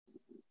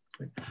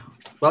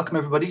Welcome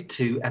everybody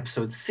to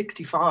episode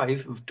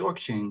 65 of Dork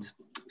Tunes.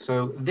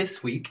 So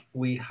this week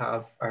we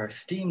have our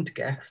esteemed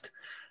guest.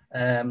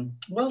 Well,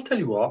 I'll tell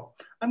you what,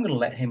 I'm going to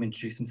let him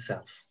introduce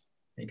himself.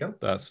 There you go.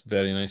 That's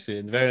very nice.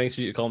 Very nice of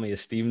you to call me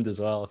esteemed as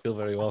well. I feel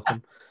very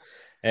welcome.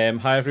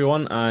 Hi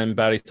everyone, I'm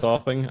Barry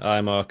Topping.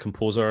 I'm a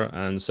composer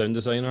and sound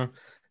designer.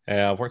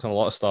 I've worked on a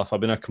lot of stuff.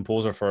 I've been a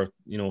composer for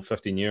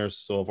 15 years,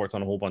 so I've worked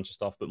on a whole bunch of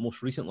stuff. But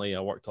most recently,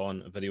 I worked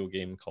on a video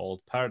game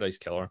called Paradise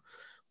Killer,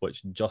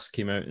 which just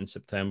came out in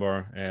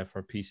September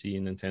for PC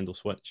and Nintendo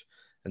Switch,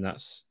 and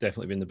that's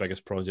definitely been the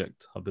biggest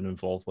project I've been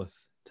involved with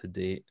to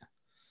date.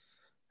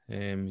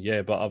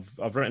 But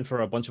I've written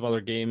for a bunch of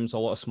other games, a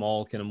lot of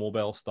small kind of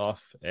mobile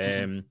stuff.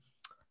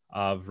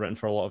 I've written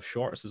for a lot of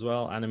shorts as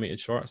well, animated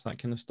shorts, that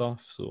kind of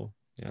stuff. So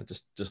yeah,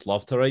 just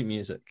love to write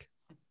music.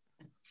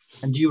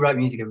 And do you write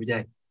music every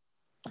day?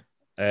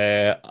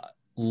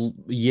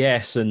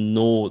 Yes and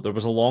no. There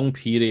was a long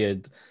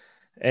period.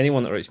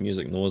 Anyone that writes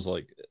music knows,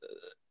 like,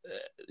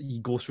 you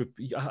go through.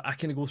 I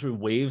kind of go through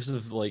waves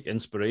of like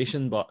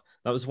inspiration, but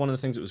that was one of the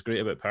things that was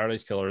great about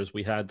Paradise Killer is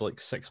we had like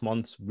 6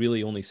 months,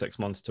 really only 6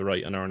 months to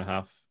write an hour and a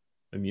half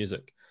of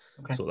music.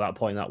 Okay. So at that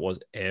point, that was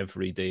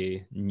every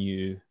day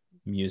new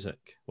music,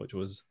 which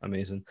was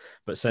amazing.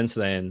 But since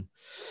then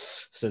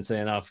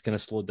I've kind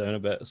of slowed down a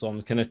bit, so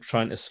I'm kind of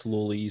trying to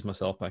slowly ease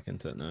myself back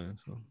into it now.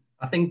 So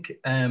I think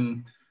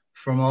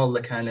from all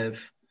the kind of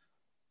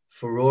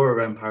furore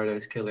around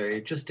Paradise Killer,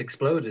 it just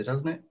exploded,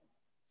 hasn't it?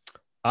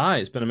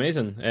 It's been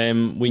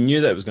amazing. We knew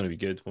that it was going to be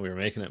good when we were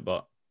making it,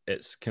 but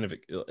it's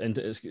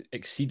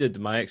exceeded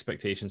my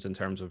expectations in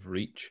terms of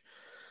reach.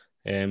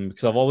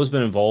 Because I've always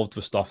been involved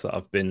with stuff that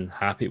I've been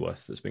happy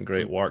with. It's been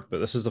great work, but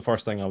this is the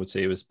first thing I would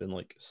say has been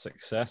like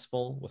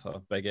successful with a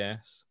big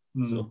S.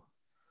 So,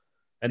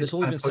 and it's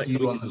only been 6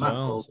 weeks as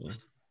well. So.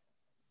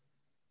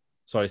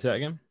 Sorry, say that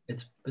again.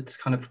 It's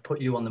kind of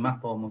put you on the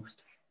map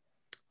almost.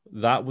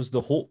 That was the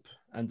hope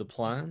and the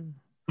plan.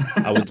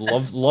 I would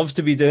love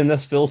to be doing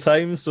this full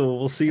time, so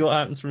we'll see what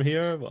happens from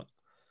here. But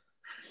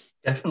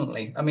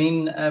definitely, I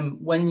mean,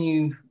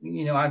 when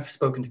I've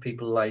spoken to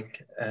people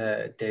like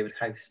David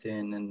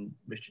Houston and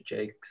Richard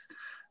Jakes,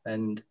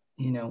 and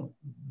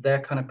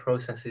their kind of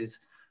processes.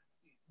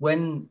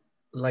 When,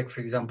 like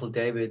for example,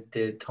 David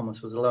did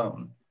Thomas Was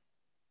Alone,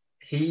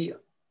 he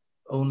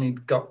only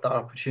got that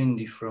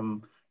opportunity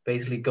from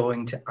basically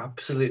going to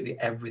absolutely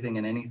everything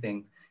and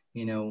anything,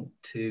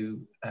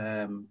 to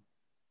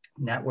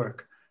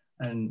network,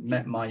 and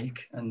met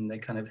Mike, and they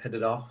kind of hit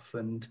it off.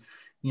 And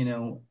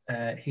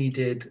he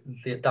did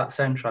that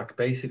soundtrack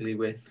basically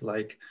with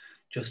like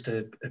just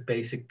a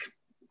basic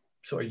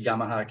sort of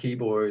Yamaha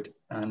keyboard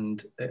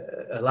and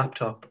a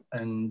laptop,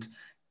 and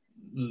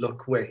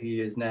look where he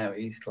is now.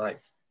 He's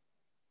like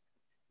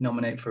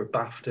nominated for a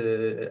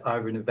BAFTA,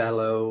 Ivor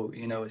Novello.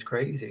 It's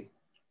crazy.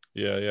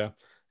 Yeah.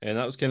 And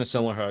that was kind of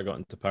similar how I got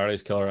into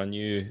Paradise Killer. I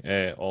knew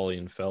Ollie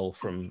and Phil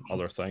from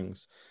other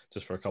things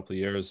just for a couple of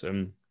years,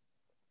 and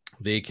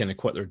they kind of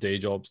quit their day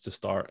jobs to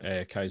start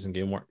Kaizen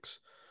Gameworks,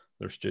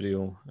 their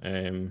studio.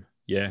 And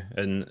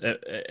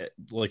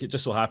it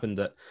just so happened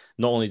that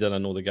not only did I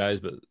know the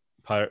guys, but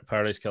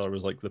Paradise Killer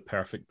was like the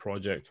perfect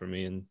project for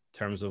me in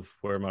terms of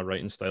where my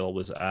writing style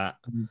was at.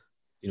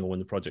 When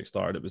the project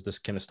started, it was this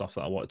kind of stuff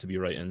that I wanted to be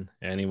writing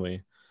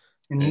anyway.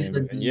 And you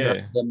said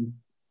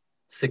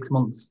 6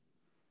 months.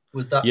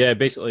 Was that? Yeah,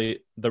 basically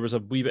there was a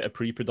wee bit of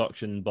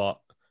pre-production,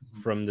 but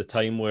from the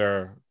time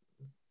where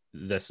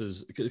this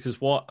is,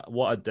 because what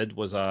I did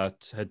was I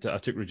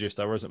took reduced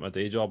hours at my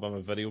day job. I'm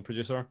a video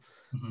producer.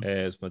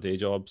 It's my day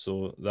job,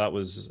 so there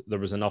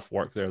was enough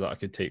work there that I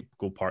could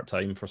go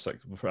part-time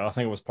I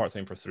think it was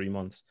part-time for 3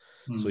 months.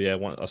 So yeah,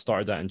 I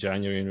started that in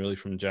January, and really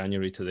from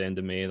January to the end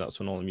of May, that's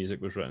when all the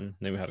music was written. And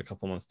then we had a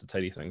couple of months to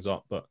tidy things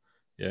up, but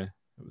yeah,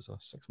 it was a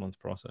 6-month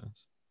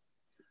process.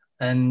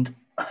 And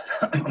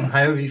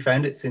how have you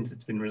found it since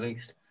it's been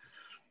released?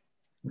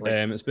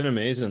 It's been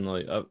amazing.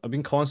 Like I've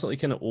been constantly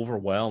kind of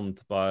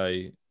overwhelmed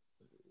by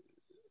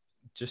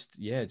just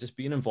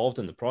being involved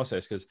in the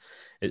process, because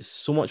it's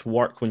so much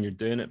work when you're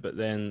doing it, but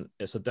then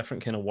it's a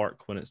different kind of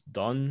work when it's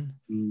done.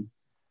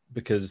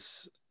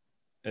 Because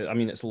I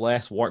mean, it's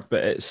less work,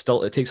 but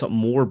it takes up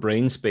more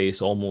brain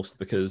space almost,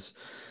 because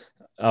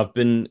I've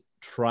been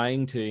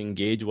trying to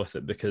engage with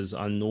it, because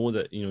I know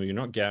that you're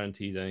not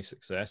guaranteed any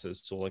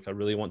successes. So like I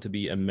really want to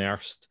be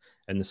immersed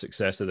in the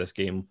success of this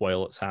game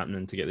while it's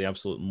happening, to get the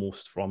absolute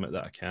most from it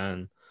that I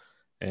can.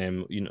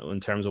 In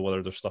terms of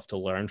whether there's stuff to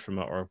learn from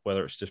it or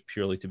whether it's just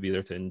purely to be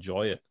there to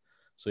enjoy it.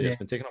 So yeah, it's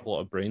been taking up a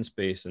lot of brain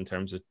space in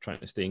terms of trying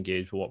to stay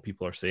engaged with what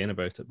people are saying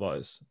about it. But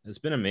it's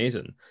been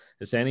amazing.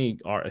 It's any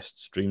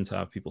artist's dream to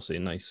have people say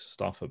nice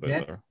stuff about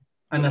their.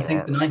 And I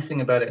think the nice thing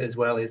about it as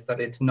well is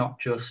that it's not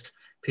just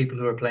people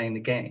who are playing the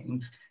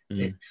games,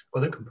 it's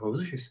other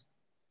composers.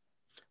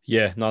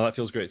 Yeah, no, that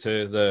feels great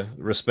too. The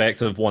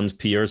respect of one's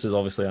peers is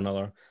obviously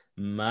another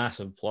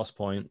massive plus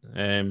point.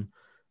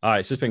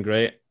 It's just been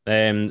great.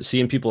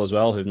 Seeing people as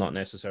well who've not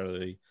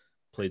necessarily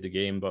played the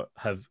game, but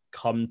have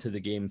come to the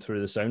game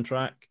through the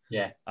soundtrack.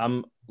 Yeah.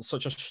 I'm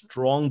such a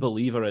strong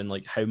believer in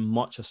like how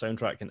much a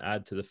soundtrack can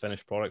add to the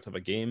finished product of a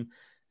game.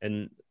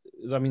 And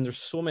I mean, there's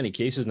so many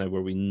cases now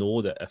where we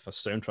know that if a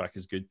soundtrack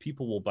is good,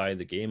 people will buy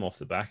the game off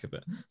the back of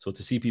it. So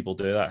to see people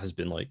do that has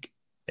been like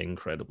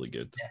incredibly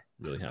good. Yeah.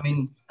 Really happy. I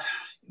mean,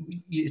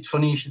 it's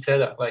funny you should say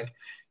that. Like,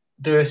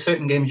 there are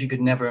certain games you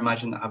could never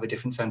imagine that have a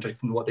different soundtrack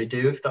than what they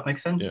do, if that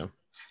makes sense. Yeah.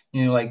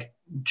 You know, like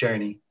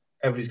Journey,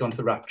 Everybody's Gone to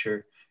the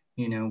Rapture,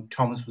 you know,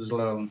 Thomas Was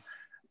Alone,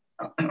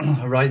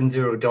 Horizon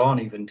Zero Dawn,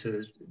 even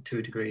to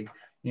a degree,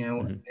 you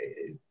know,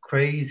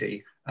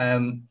 crazy.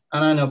 And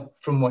I know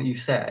from what you've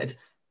said,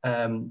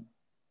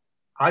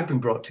 I've been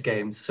brought to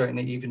games,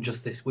 certainly even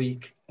just this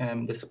week,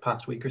 this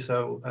past week or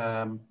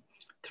so,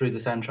 through the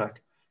soundtrack,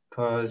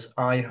 because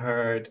I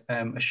heard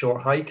A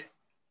Short Hike,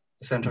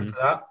 the soundtrack for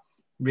that,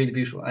 really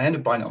beautiful. I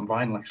ended up buying it on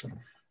vinyl, actually.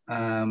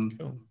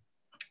 Cool.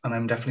 And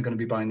I'm definitely going to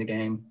be buying the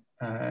game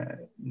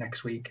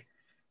next week.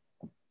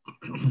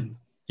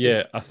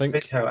 Yeah, I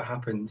think how it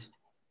happens.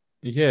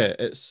 Yeah,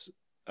 it's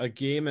a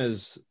game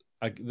is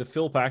the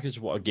full package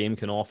of what a game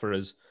can offer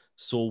is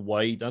so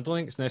wide. I don't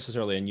think it's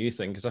necessarily a new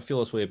thing because I feel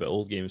this way about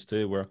old games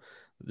too, where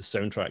the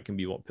soundtrack can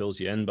be what pulls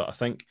you in. But I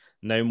think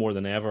now more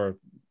than ever,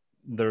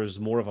 there's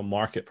more of a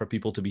market for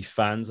people to be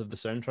fans of the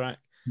soundtrack,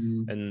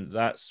 and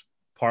that's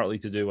partly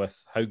to do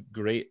with how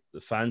great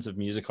the fans of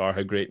music are,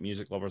 how great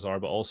music lovers are,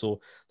 but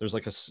also there's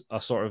like a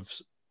sort of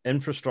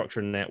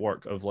infrastructure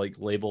network of like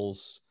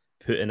labels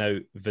putting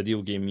out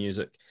video game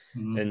music.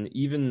 And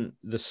even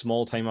the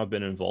small time I've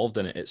been involved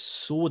in it, it's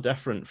so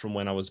different from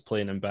when I was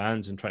playing in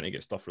bands and trying to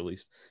get stuff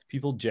released.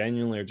 People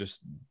genuinely are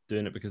just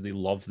doing it because they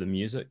love the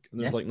music.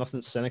 There's like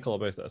nothing cynical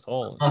about it at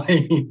all.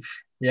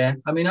 Yeah,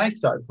 I mean, I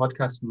started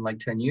podcasting like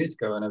 10 years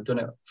ago, and I've done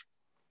it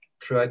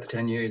throughout the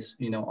 10 years,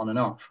 you know, on and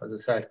off, as I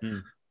said.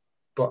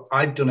 But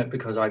I've done it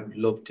because I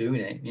love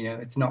doing it. You know,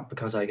 it's not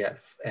because I get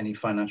any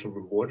financial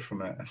reward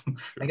from it.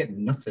 I get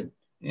nothing.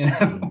 You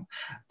know,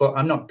 but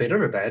I'm not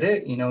bitter about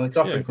it. You know, it's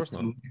offering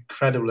some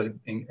incredible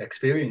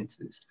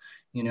experiences.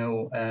 You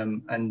know,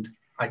 and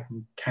I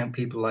can count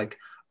people like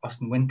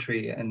Austin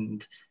Wintry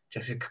and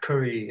Jessica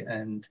Curry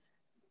and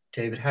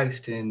David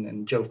Houston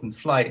and Joe from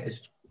Flight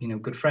as, you know,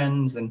 good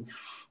friends, and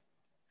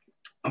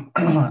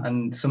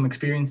and some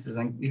experiences,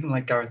 and even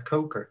like Gareth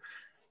Coker.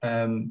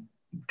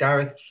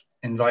 Gareth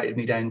invited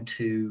me down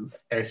to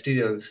Air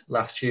Studios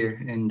last year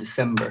in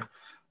December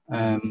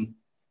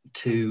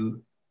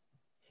to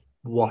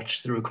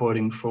watch the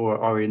recording for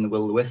Ori and the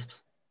Will of the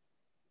Wisps.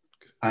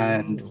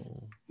 And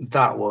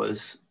that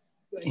was,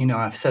 you know,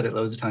 I've said it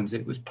loads of times,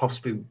 it was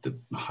possibly the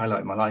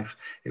highlight of my life.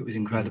 It was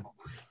incredible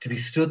to be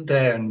stood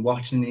there and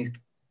watching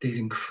these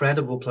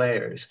incredible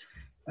players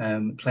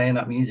playing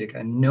that music,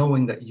 and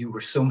knowing that you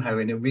were somehow,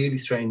 in a really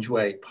strange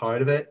way,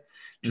 part of it.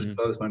 Just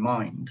blows my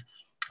mind.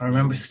 I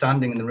remember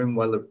standing in the room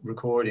while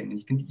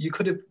recording, and you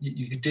could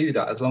do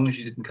that as long as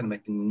you didn't kind of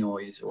make any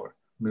noise or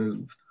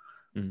move.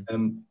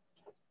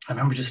 I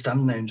remember just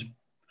standing there and just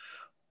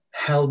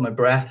held my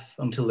breath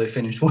until they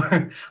finished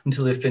work,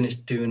 until they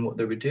finished doing what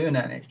they were doing,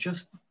 and it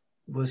just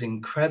was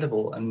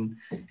incredible. And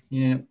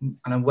you know,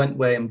 and I went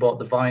away and bought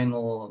the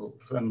vinyl,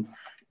 and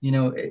you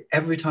know,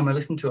 every time I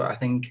listen to it, I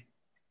think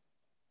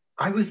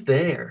I was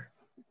there.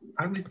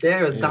 I was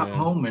there at that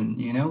moment,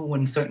 you know,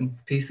 when certain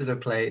pieces are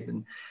played,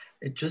 and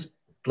it just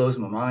blows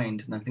my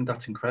mind. And I think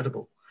that's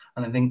incredible.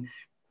 And I think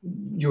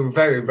you're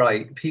very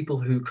right. People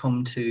who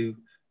come to,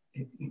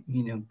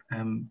 you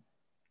know,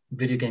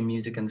 video game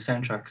music and the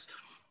soundtracks,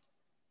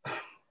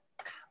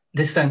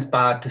 this sounds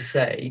bad to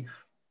say,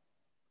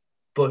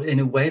 but in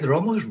a way they're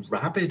almost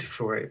rabid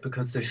for it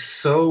because they're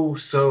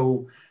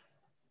so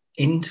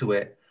into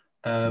it.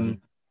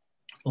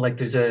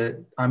 Like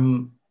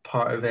I'm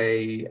part of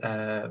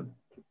a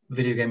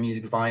video game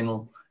music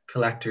vinyl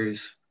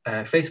collectors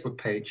Facebook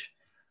page,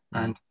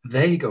 and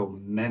they go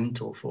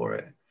mental for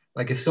it.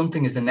 Like if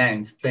something is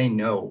announced, they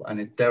know,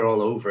 and they're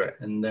all over it,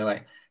 and they're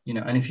like, you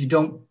know, and if you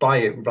don't buy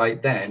it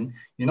right then,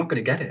 you're not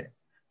going to get it,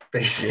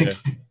 basically.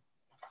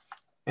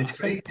 It's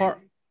great.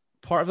 Part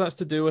of that's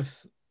to do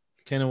with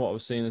kind of what I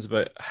was saying is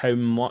about how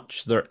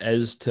much there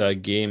is to a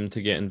game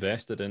to get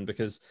invested in,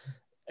 because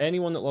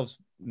anyone that loves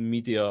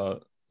media,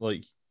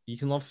 like you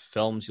can love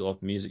films, you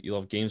love music, you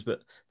love games,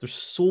 but there's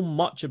so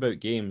much about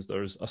games.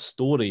 There's a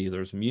story,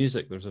 there's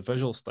music, there's a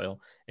visual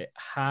style. It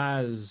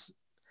has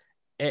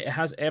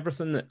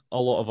everything that a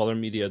lot of other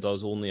media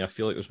does, only I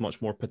feel like there's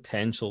much more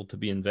potential to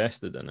be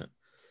invested in it.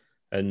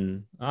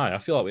 And I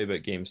feel that way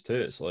about games too.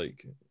 It's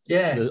like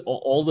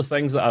all the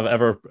things that I've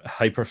ever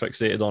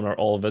hyperfixated on are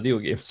all video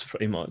games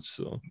pretty much.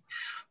 So,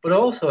 but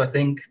also I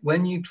think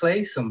when you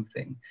play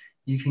something,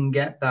 you can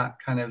get that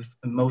kind of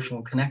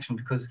emotional connection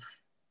because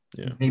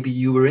maybe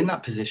you were in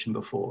that position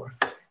before.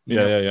 You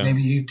know,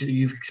 maybe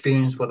you've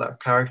experienced what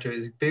that character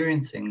is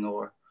experiencing,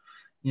 or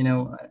you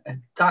know,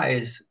 that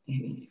is,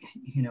 you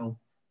know,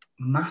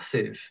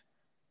 massive.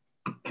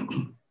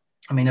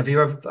 I mean, have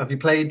you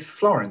played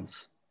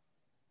Florence?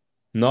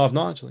 No, I've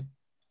not actually.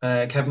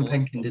 Kevin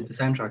Penkin did the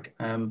soundtrack.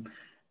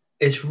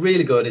 It's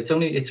really good. It's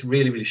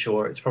really, really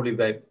short. It's probably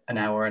about an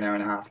hour and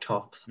a half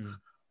tops. Mm.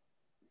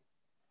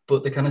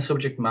 But the kind of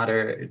subject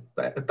matter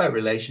about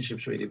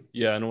relationships, really.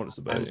 Yeah, I know what it's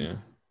about. Yeah.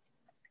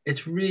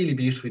 It's really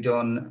beautifully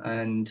done,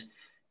 and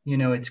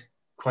it's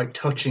quite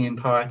touching in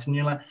parts. And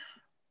you're like,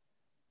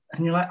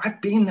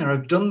 I've been there,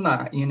 I've done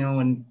that,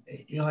 and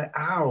you're like,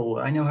 ow,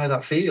 I know how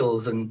that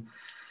feels. And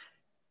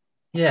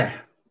yeah,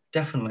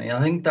 definitely.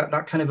 I think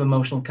that kind of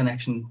emotional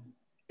connection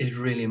is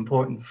really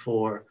important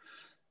for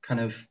kind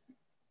of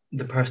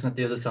the person at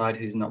the other side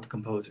who's not the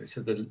composer.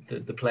 So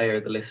the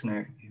player, the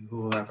listener,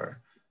 whoever,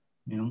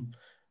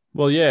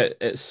 Well, yeah,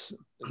 it's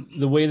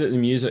the way that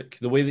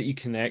the way that you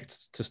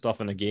connect to stuff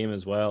in a game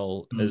as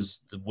well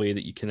is the way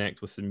that you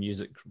connect with the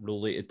music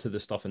related to the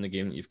stuff in the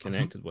game that you've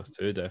connected with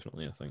too,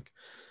 definitely, I think.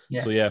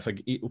 Yeah. So yeah,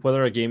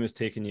 whether a game is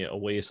taking you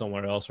away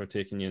somewhere else or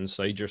taking you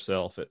inside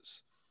yourself,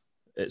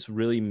 it's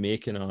really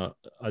making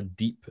a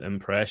deep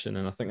impression.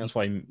 And I think that's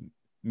why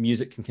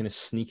music can kind of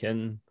sneak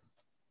in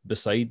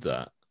beside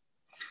that.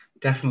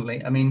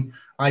 Definitely. I mean,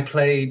 I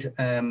played,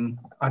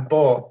 I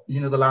bought,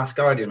 The Last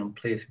Guardian on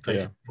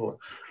PlayStation 4.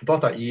 I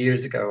bought that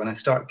years ago and I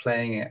started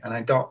playing it and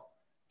I got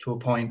to a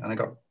point and I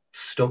got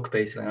stuck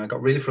basically and I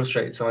got really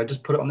frustrated. So I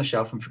just put it on the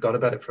shelf and forgot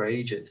about it for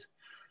ages,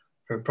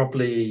 for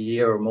probably a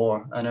year or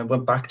more. And I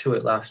went back to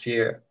it last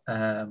year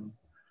and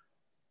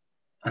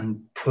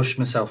pushed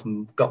myself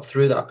and got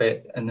through that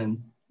bit. And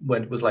then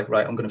when it was like,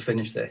 right, I'm going to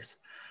finish this.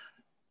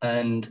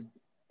 And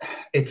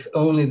it's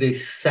only the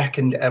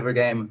second ever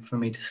game for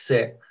me to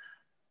sit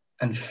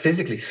and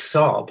physically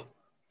sob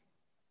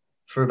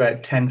for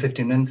about 10,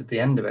 15 minutes at the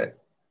end of it.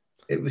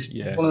 It was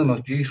one of the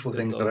most beautiful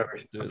things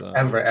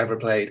I've ever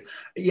played.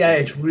 Yeah,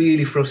 it's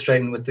really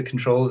frustrating with the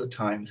controls at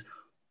times,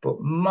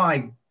 but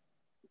my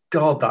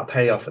God, that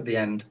payoff at the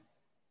end.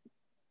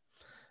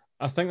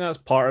 I think that's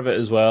part of it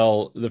as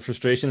well. The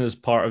frustration is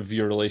part of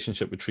your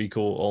relationship with Trico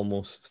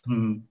almost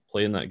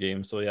playing that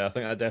game. So yeah, I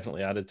think that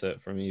definitely added to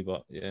it for me,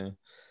 but yeah.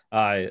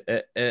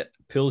 It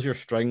pulls your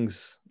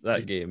strings,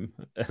 that game,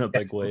 in a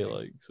big way,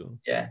 like so.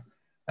 Yeah.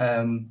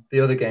 The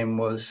other game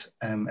was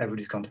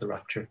Everybody's Gone to the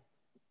Rapture.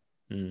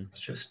 It's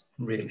just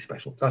really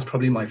special. That's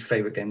probably my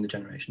favorite game of the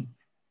generation.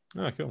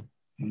 Oh, cool.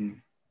 And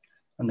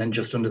then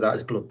just under that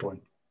is Bloodborne.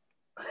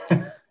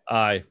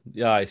 Aye.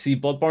 See,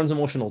 Bloodborne's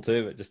emotional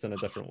too, but just in a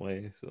different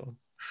way.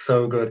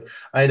 So good.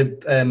 I had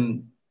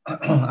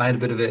a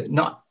bit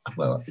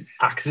of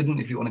accident,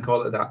 if you want to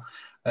call it that.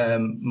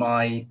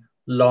 My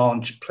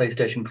launch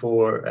PlayStation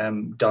 4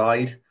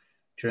 died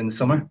during the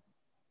summer,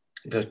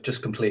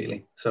 just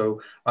completely.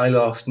 So I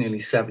lost nearly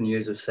 7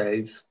 years of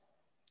saves.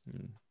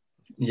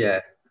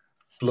 Yeah,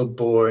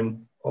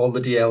 Bloodborne, all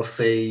the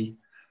DLC,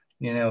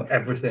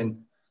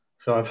 everything.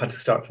 So I've had to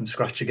start from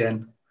scratch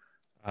again.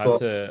 I've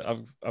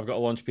got a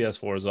launch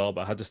PS4 as well,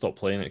 but I had to stop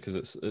playing it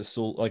because it's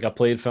so like I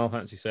played Final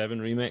Fantasy VII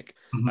Remake.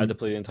 I had to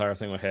play the entire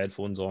thing with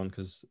headphones on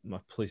because my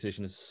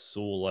PlayStation is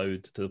so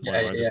loud to the point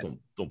where I just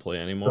don't play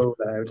anymore. So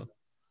loud.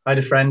 I had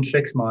a friend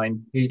fix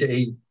mine. He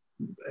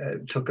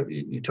took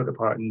it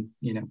apart and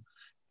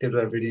did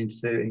whatever he needed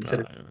to do. He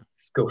said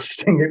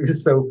disgusting. It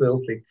was so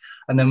filthy.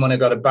 And then when I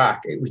got it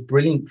back, it was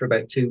brilliant for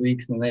about 2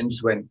 weeks, and then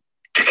just went.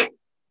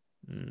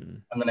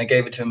 And then I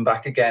gave it to him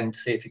back again to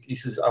see if he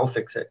says, I'll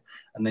fix it.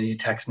 And then he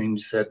texted me and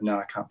just said, no,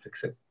 I can't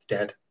fix it. It's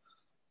dead.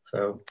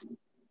 So.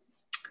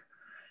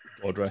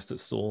 God rest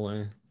its soul,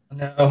 eh?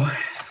 No.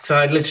 So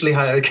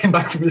I came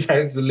back from his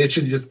house with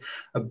literally just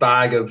a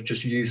bag of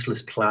just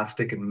useless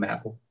plastic and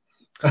metal.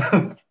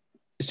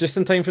 It's just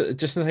in time for the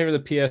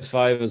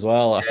PS5 as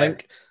well. Yeah.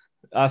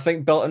 I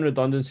think built-in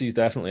redundancy is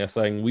definitely a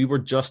thing. We were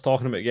just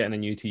talking about getting a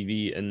new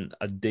TV, and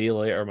a day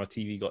later, my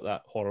TV got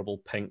that horrible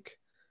pink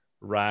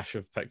rash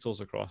of pixels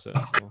across it.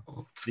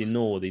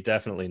 So they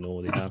definitely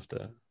know they have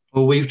to.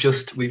 Well, we've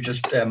just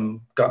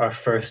got our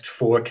first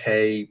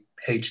 4K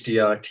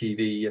HDR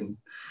TV, and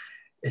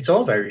it's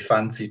all very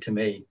fancy to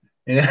me.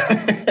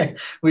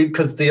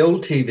 Because the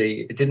old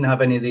TV, it didn't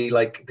have any of the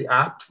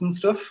apps and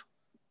stuff.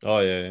 Oh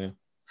yeah.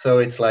 So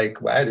it's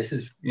like, wow, this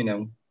is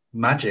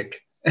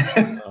magic.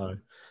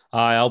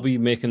 I'll be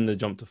making the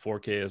jump to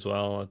 4K as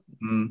well.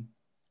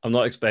 I'm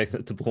not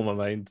expecting it to blow my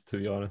mind, to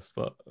be honest,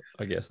 but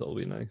I guess that'll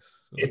be nice.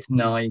 So. It's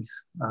nice.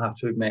 I have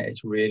to admit,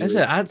 it's really. Is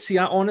it? I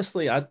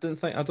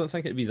don't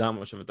think it'd be that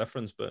much of a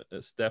difference, but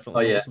it's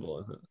definitely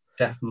noticeable, is it?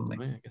 Definitely.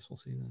 Oh, yeah, I guess we'll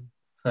see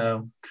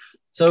then.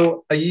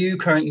 So are you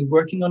currently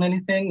working on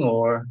anything,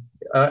 or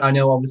I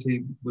know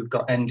obviously we've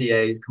got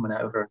NDAs coming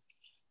out of our,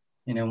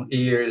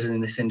 ears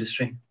in this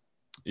industry.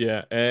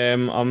 Yeah.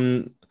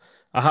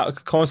 I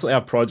constantly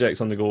have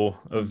projects on the go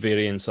of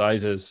varying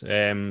sizes,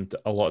 a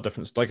lot of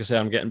different. Like I say,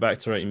 I'm getting back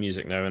to writing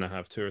music now, and I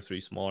have 2 or 3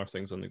 smaller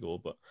things on the go.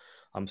 But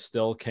I'm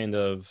still kind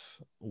of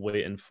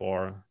waiting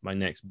for my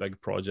next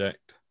big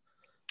project.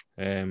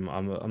 I'm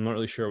not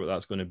really sure what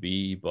that's going to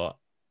be, but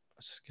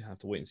I just have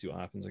to wait and see what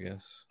happens, I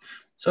guess.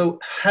 So,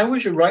 how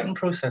was your writing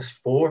process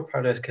for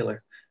Paradise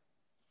Killer?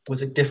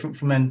 Was it different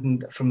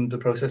from the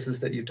processes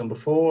that you've done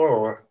before,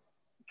 or?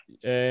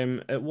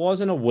 It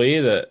was in a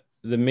way that.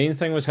 The main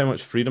thing was how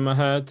much freedom I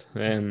had.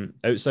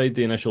 Outside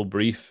the initial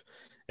brief,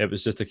 it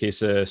was just a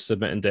case of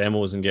submitting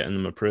demos and getting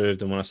them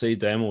approved. And when I say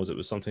demos, it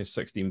was sometimes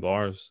 16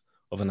 bars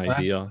of an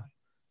idea.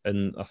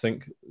 And I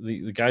think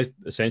the guys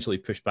essentially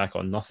pushed back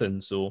on nothing.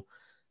 So,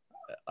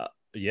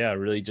 yeah, I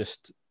really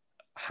just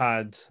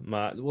had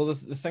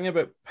the thing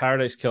about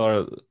Paradise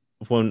Killer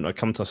when I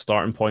come to a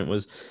starting point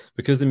was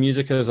because the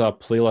music is a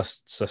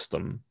playlist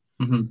system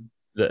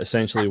that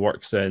essentially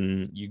works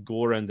in, you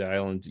go around the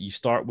island, you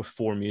start with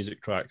 4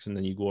 music tracks, and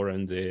then you go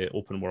around the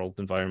open world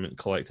environment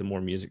collecting more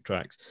music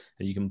tracks,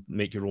 and you can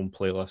make your own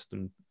playlist,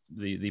 and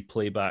they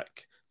play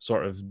back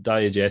sort of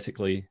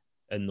diegetically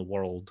in the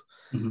world.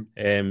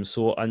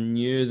 So I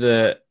knew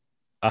that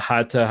I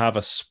had to have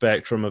a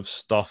spectrum of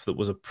stuff that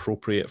was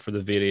appropriate for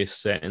the various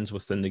settings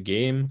within the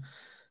game.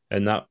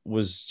 And that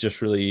was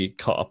just really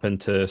cut up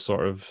into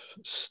sort of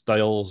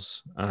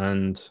styles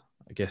and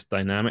I guess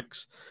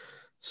dynamics.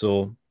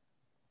 So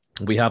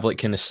we have like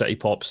kind of city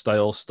pop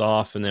style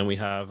stuff, and then we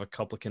have a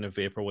couple of kind of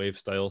vaporwave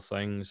style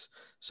things,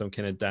 some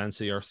kind of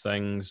dancier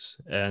things,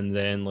 and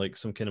then like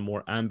some kind of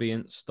more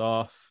ambient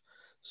stuff.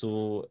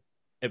 So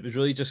it was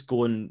really just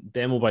going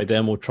demo by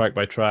demo, track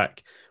by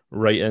track,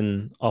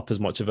 writing up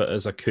as much of it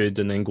as I could,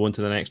 and then going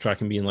to the next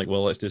track and being like,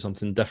 well, let's do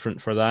something different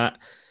for that.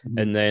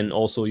 And then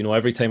also, you know,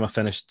 every time I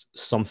finished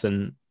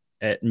something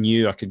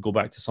new, I could go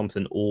back to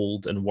something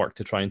old and work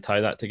to try and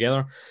tie that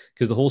together,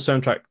 because the whole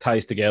soundtrack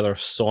ties together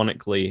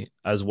sonically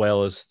as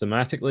well as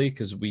thematically,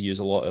 because we use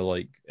a lot of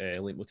like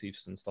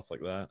leitmotifs and stuff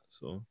like that.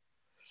 So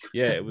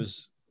yeah, it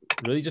was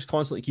really just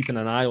constantly keeping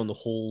an eye on the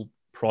whole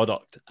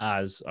product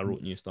as I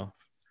wrote new stuff.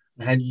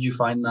 How did you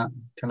find that,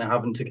 kind of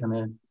having to kind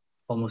of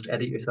almost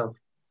edit yourself?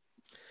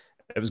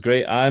 It was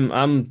great. I'm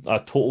a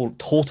total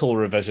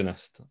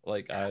revisionist.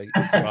 Like I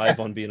thrive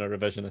on being a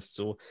revisionist.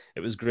 So it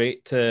was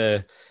great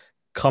to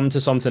come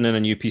to something in a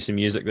new piece of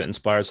music that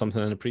inspired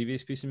something in a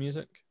previous piece of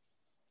music.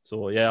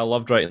 So yeah, I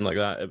loved writing like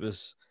that. It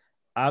was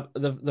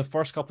the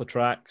first couple of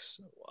tracks,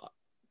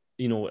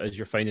 you know, as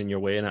you're finding your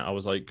way in it, I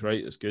was like,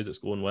 right, it's good, it's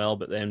going well.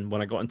 But then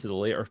when I got into the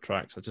later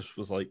tracks, I just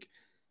was like,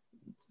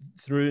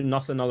 through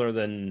nothing other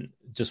than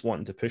just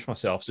wanting to push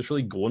myself, just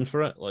really going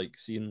for it, like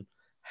seeing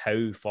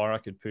how far I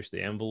could push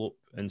the envelope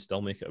and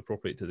still make it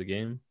appropriate to the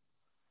game.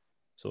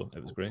 So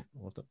it was great.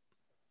 I loved it.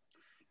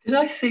 Did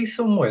I see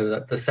somewhere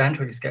that the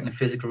soundtrack is getting a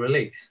physical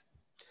release?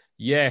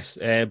 Yes,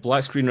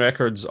 Black Screen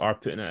Records are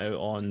putting it out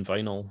on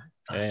vinyl.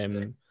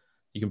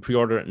 You can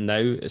pre-order it now.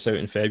 It's out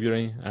in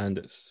February, and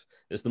it's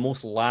the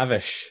most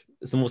lavish.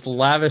 It's the most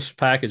lavish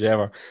package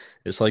ever.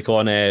 It's like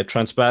on a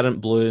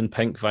transparent blue and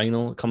pink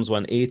vinyl. It comes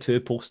with an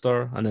A2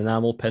 poster, an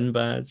enamel pin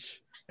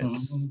badge.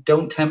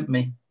 Don't tempt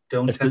me.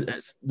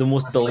 It's the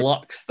most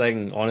deluxe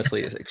thing.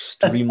 Honestly, it's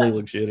extremely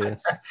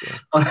luxurious. So.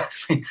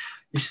 Honestly,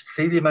 you should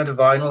see the amount of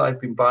vinyl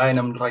I've been buying.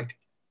 I'm like,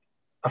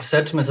 I've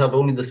said to myself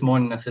only this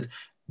morning, I said,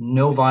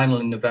 no vinyl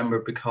in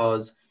November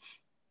because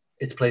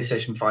it's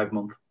PlayStation 5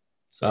 month.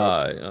 So,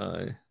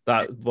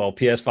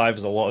 PS5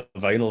 is a lot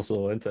of vinyl,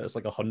 so isn't it? It's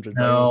like 100.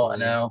 No, I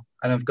know,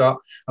 and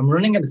I'm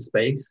running out of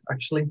space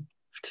actually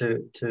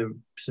to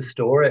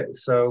store it.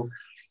 So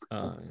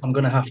I'm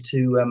going to have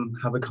to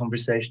have a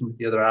conversation with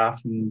the other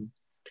half and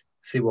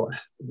see what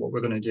we're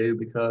going to do,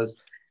 because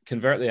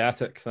convert the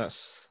attic.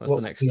 That's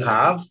the next step.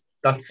 Have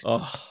that's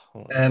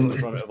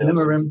the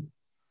cinema room,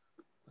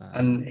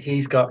 and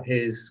he's got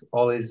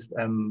all his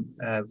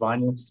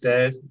vinyl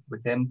upstairs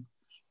with him,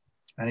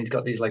 and he's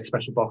got these like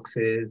special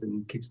boxes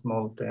and keeps them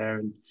all up there,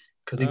 and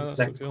because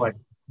he's quite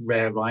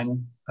rare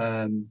vinyl,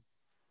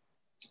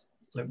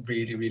 like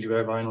really really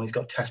rare vinyl. He's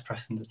got test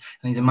pressings, and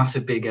he's a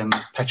massive big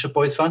Pet Shop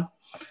Boys fan,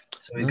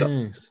 so he's got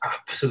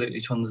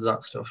absolutely tons of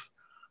that stuff.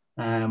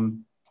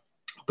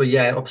 But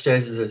yeah,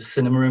 upstairs is a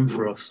cinema room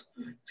for us.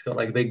 It's got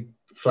like a big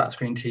flat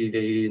screen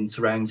TV and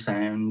surround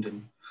sound,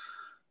 and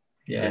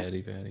yeah,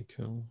 very very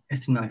cool.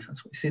 It's nice.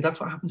 That's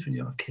what happens when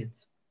you have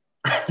kids.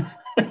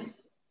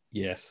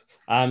 Yes,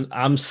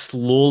 I'm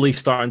slowly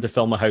starting to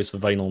fill my house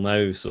with vinyl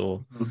now.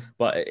 So,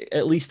 but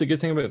at least the good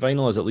thing about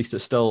vinyl is at least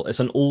it's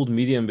an old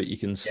medium, but you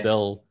can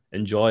still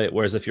enjoy it.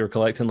 Whereas if you're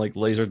collecting like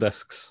laser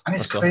discs, and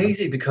it's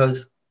crazy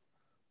because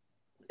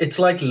it's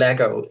like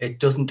Lego; it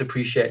doesn't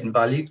depreciate in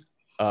value.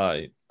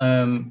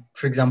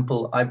 For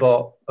example, I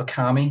bought a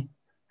Kami,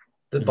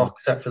 the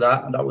box set for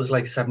that, and that was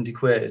like 70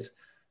 quid,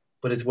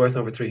 but it's worth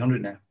over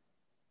 300 now.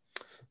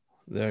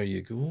 There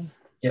you go.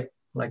 Yep,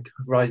 like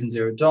Horizon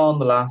Zero Dawn,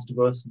 The Last of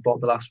Us,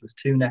 bought The Last of Us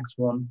 2 next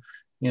one,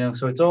 you know,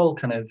 so it's all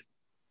kind of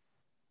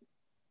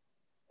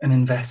an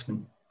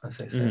investment, as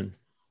they say.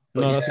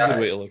 No, that's a good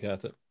way to look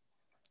at it.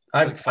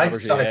 I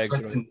started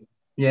collecting,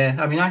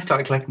 I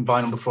started collecting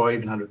vinyl before I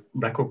even had a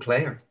record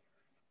player.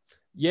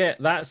 Yeah,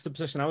 that's the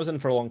position I was in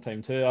for a long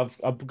time too.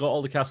 I've got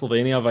all the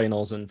Castlevania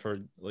vinyls in for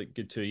like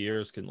good 2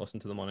 years. Couldn't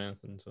listen to them on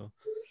anything. So,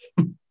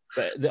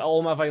 but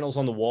all my vinyls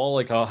on the wall,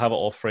 like I'll have it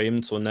all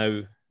framed. So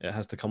now it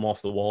has to come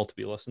off the wall to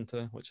be listened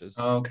to, which is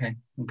okay.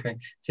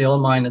 See, all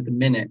mine at the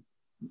minute,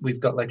 we've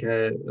got like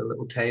a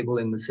little table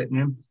in the sitting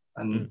room,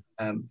 and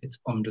it's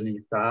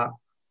underneath that,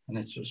 and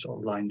it's just sort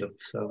of lined up.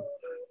 So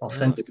I'll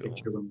send a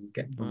picture when we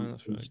get.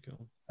 That's really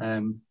cool.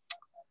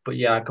 but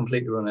yeah, I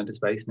completely run out of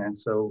space now,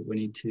 so we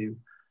need to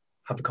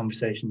have a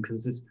conversation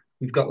because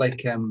we've got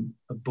like a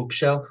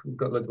bookshelf. We've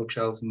got like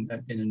bookshelves in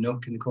a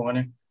nook in the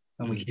corner,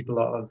 and we keep a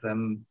lot of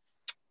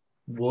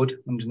wood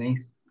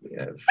underneath.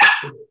 Yeah.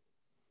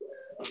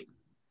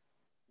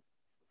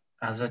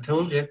 As I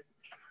told you,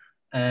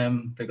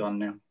 they're gone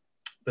now.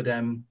 But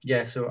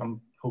yeah, so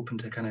I'm hoping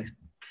to kind of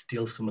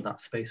steal some of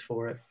that space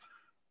for it.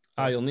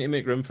 You'll need to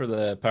make room for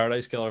the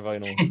Paradise Killer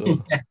vinyl.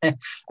 So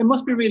It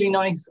must be really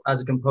nice as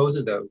a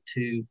composer, though,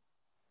 to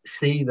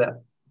see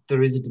that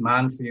there is a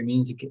demand for your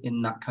music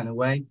in that kind of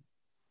way.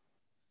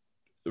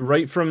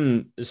 Right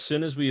from as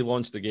soon as we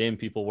launched the game,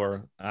 people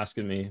were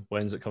asking me,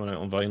 when's it coming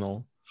out on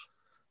vinyl?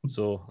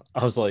 So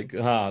I was like,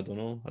 I don't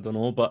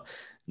know. But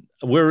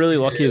we're really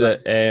lucky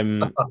that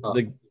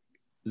the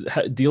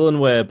dealing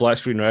with Black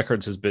Screen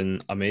Records has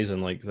been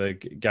amazing. Like the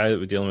guy that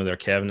we're dealing with there,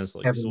 Kevin, is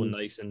like so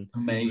nice, and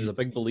he was a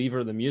big believer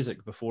in the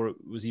music before it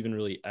was even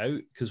really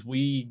out, because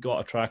we got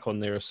a track on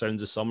their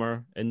Sounds of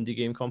Summer indie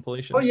game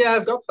compilation. Oh yeah,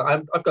 I've got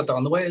that. I've got that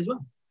on the way as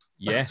well.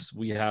 Yes,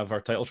 we have our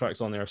title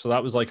tracks on there, so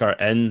that was like our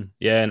in.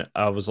 Yeah, and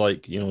I was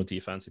like, do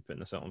you fancy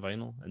putting this out on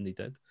vinyl? And they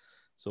did.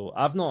 So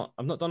I've not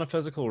done a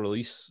physical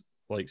release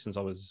like since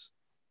I was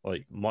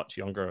like much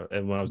younger,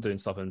 and when I was doing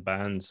stuff in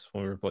bands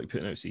when we were like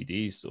putting out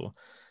CDs. So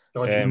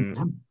so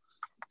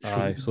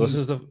this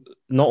is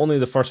not only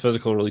the first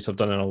physical release I've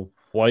done in a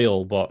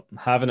while, but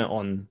having it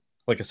on,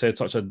 like I said,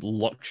 such a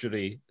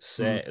luxury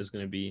set is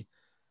going to be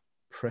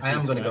pretty special. I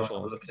am going to go and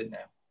have a look at it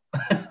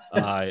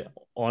now.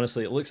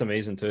 Honestly, it looks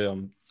amazing too.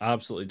 I'm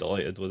absolutely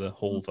delighted with the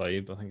whole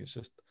vibe. I think it's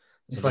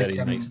a very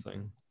nice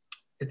thing.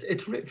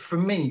 It's for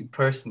me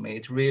personally,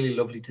 it's really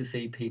lovely to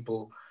see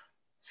people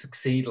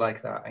succeed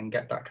like that and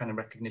get that kind of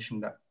recognition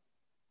that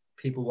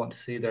people want to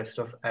see their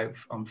stuff out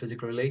on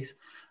physical release,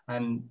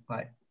 and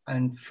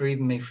for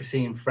even me, for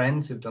seeing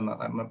friends who've done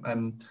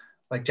that,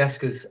 like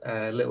Jessica's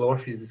Little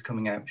Orpheus is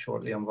coming out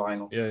shortly on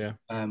vinyl,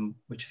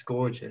 which is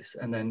gorgeous.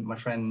 And then my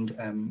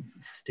friend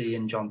Steve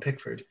and John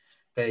Pickford,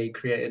 they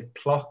created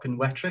Plock and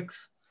Wetrix.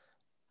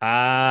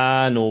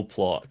 No,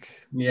 Plock.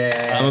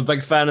 Yeah, I'm a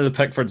big fan of the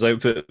Pickford's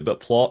output, but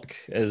Plock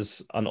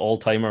is an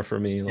all-timer for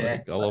me.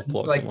 Like I love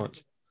Plock so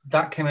much.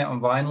 That came out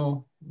on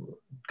vinyl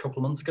a couple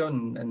of months ago,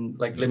 and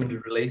like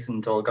limited release, and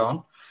it's all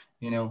gone.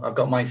 I've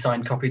got my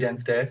signed copy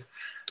downstairs.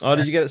 Oh,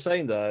 did you get it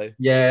signed?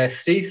 Yeah,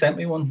 Steve sent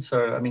me one.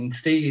 So I mean,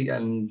 Steve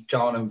and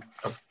John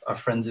are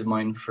friends of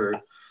mine for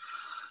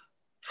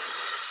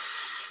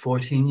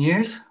 14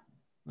 years.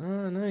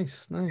 Oh,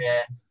 nice.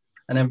 Yeah,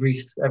 and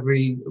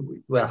every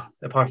well,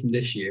 apart from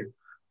this year,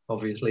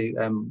 obviously,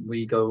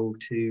 we go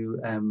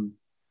to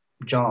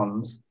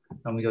John's,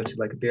 and we go to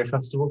like a beer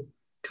festival,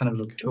 kind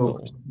of October,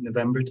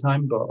 November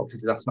time. But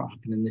obviously, that's not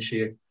happening this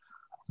year,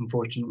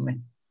 unfortunately.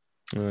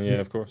 Oh yeah,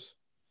 of course.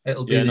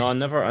 It'll be I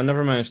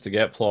never managed to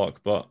get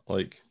Plock, but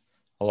like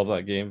I love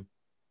that game.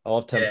 I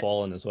love Tim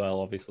Fallen as well,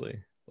 obviously.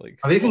 Like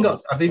I've even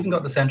got the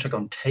soundtrack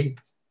on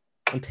tape.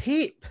 On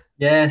tape?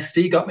 Yeah,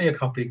 Steve got me a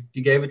copy. He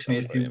gave it to me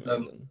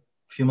a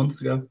few months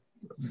ago.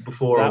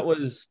 Before that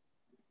was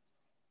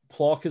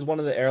Plock is one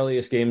of the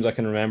earliest games I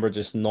can remember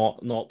just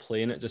not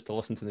playing it, just to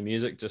listen to the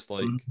music, just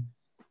like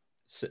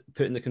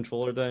putting the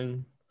controller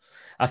down.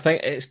 I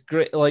think it's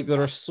great. Like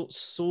there are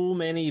so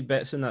many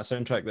bits in that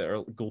soundtrack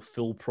that go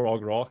full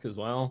prog rock as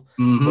well,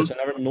 which I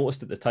never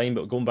noticed at the time.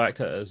 But going back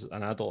to it as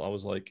an adult, I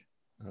was like,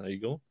 "There you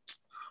go,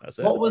 that's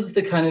it." What was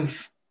the kind of?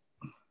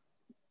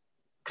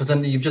 Because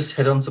then you've just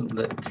hit on something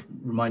that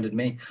reminded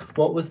me.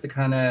 What was the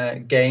kind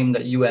of game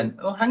that you went,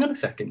 "Oh, hang on a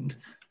second,"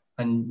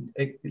 and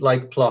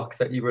like Plock,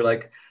 that you were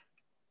like,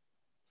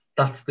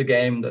 "That's the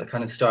game that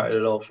kind of started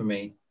it all for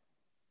me."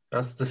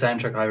 That's the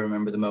soundtrack I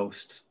remember the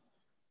most.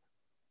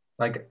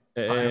 Like,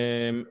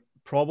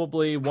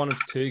 probably one of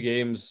two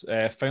games.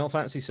 Final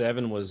Fantasy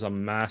VII was a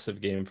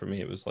massive game for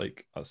me. It was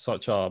like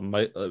such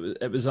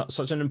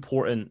an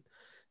important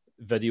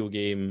video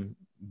game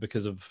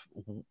because of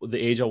the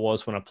age I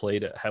was when I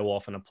played it, how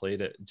often I played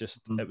it.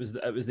 Just it was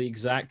the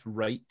exact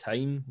right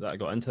time that I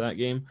got into that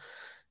game,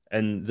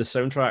 and the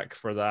soundtrack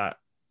for that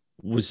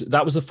was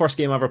the first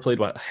game I ever played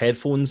with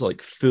headphones,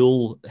 like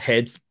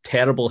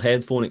terrible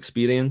headphone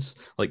experience,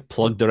 like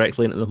plugged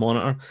directly into the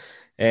monitor.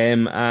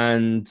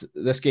 And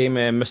this game,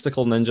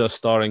 Mystical Ninja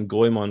starring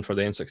Goemon for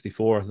the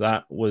N64,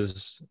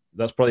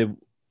 that's probably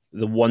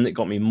the one that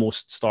got me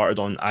most started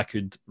on. I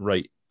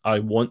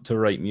want to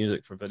write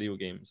music for video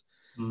games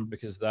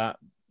because that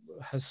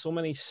has so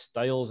many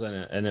styles in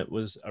it, and it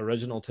was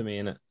original to me,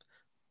 and it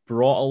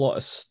brought a lot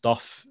of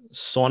stuff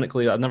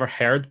sonically that I'd never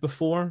heard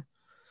before.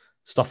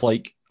 Stuff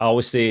like, I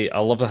always say I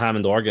love the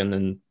Hammond organ,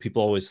 and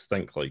people always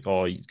think like,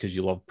 oh, because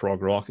you love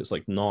prog rock. It's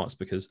like, no, it's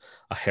because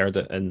I heard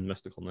it in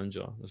Mystical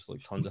Ninja. There's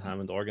like tons of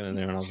Hammond organ in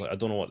there, and I was like, I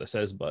don't know what this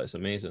is, but it's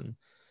amazing.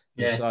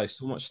 Yeah,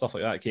 so much stuff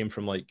like that came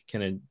from like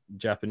kind of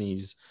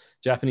Japanese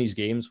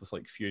games with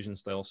like fusion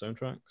style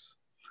soundtracks.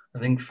 I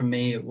think for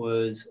me it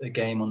was a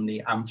game on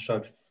the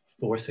Amstrad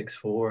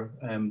 464,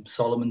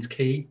 Solomon's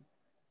Key.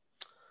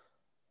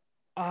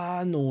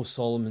 No,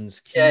 Solomon's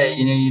Key. Yeah,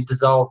 you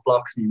dissolve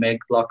blocks and you make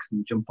blocks and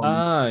you jump on them.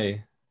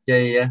 Aye.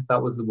 Yeah.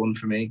 That was the one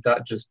for me.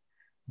 That just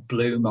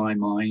blew my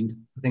mind.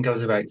 I think I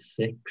was about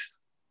 6.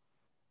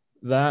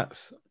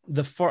 That's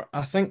the first.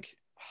 I think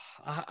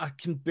I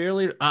can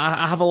barely.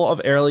 I have a lot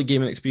of early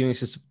gaming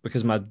experiences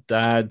because my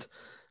dad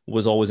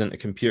was always into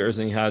computers,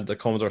 and he had a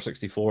Commodore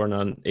 64 and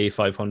an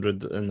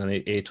A500 and an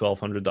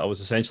A1200 that I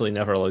was essentially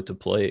never allowed to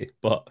play.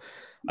 But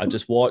I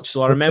just watched.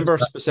 So I remember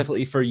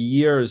specifically for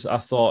years, I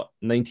thought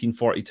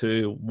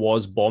 1942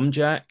 was Bomb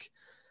Jack.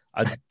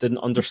 I didn't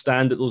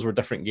understand that those were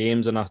different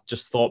games, and I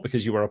just thought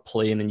because you were a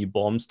plane and you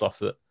bombed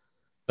stuff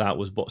that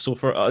was. So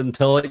for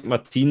until like my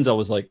teens, I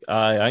was like,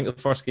 I think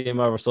the first game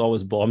I ever saw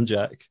was Bomb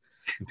Jack,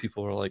 and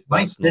people were like, My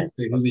 "That's not."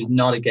 sister, who is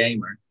not a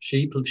gamer,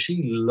 she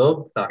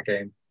loved that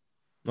game.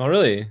 Oh,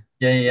 really?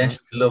 Yeah, That's she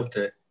cool. loved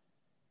it.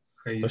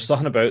 There's Crazy.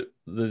 something about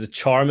the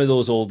charm of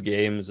those old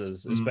games,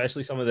 is Mm,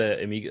 especially some of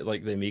the Amiga,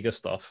 like the Amiga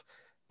stuff.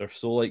 They're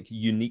so like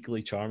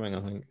uniquely charming,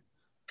 I think.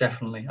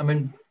 definitely. I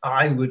mean,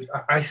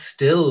 I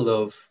still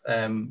love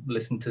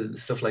listen to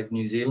stuff like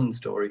New Zealand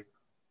Story.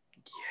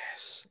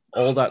 Yes,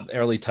 all that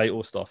early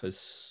title stuff is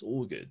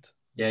so good.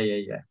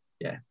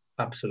 Yeah.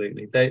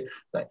 Absolutely. They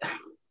it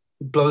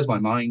blows my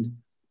mind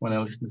when I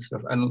listen to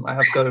stuff. And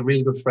I've got a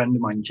really good friend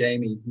of mine,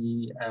 Jamie.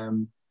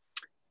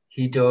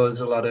 He does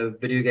a lot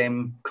of video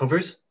game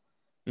covers.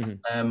 Mhm.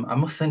 I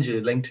must send you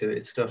a link to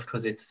his stuff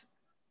because it's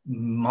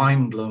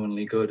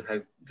mind-blowingly good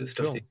how the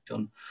stuff that Cool. he's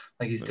done.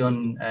 Like he's That'd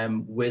be good.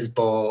 done Whiz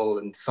Ball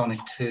and Sonic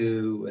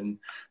 2 and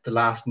The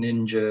Last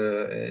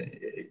Ninja.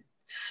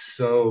 It's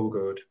so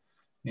good.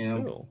 You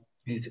know, Cool.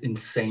 he's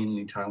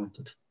insanely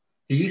talented.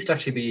 He used to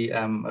actually be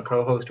a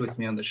co-host with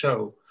me on the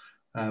show,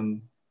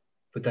 um,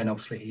 but then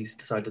obviously he's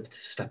decided to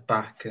step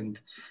back, and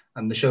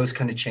the show's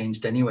kind of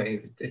changed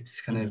anyway.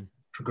 It's kind of Mhm.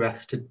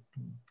 progressed to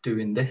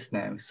doing this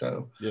now.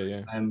 So Yeah,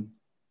 yeah. um,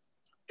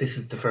 this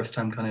is the first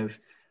time kind of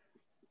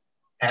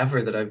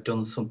ever that I've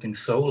done something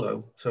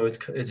solo. So it's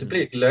a Mhm.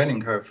 big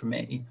learning curve for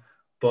me,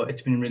 but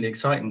it's been really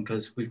exciting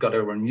because we've got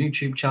our own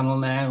YouTube channel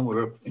now.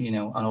 We're and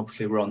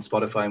obviously we're on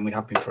Spotify, and we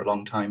have been for a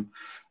long time.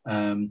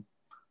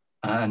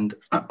 And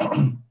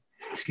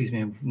excuse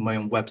me, my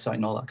own website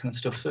and all that kind of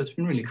stuff. So it's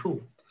been really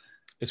cool.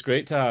 It's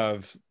great to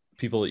have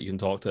people that you can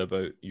talk to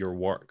about your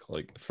work.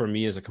 Like for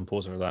me as a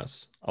composer,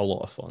 that's a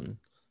lot of fun.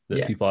 That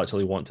Yeah. people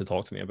actually want to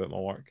talk to me about my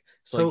work.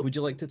 It's like, So would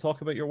you like to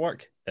talk about your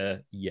work?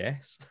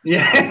 Yes.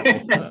 yeah, I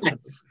would love that.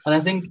 and I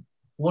think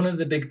one of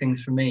the big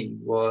things for me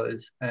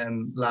was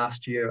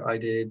last year I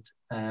did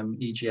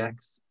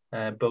EGX,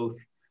 both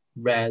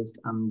Res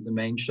and the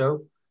main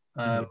show,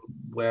 um, Mhm.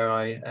 where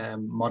I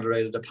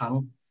moderated a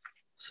panel.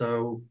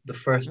 So the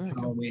first Okay.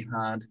 panel we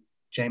had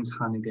James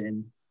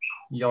Hannigan,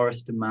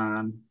 Joris de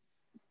Man,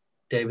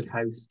 David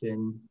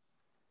Houston,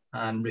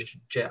 and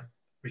Richard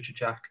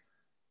Jack,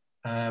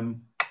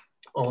 um,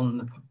 all on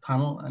the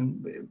panel,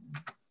 and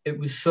it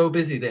was so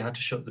busy they had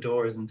to shut the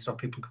doors and stop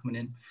people coming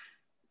in.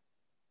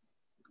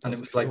 And it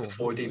That's was like cool.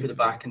 4 deep Hopefully. at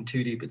the back and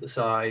 2 deep at the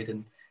side,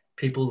 and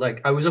people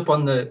like I was up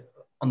on the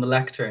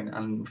lectern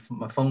and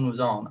my phone was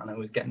on and I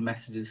was getting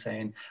messages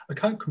saying I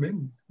can't come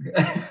in,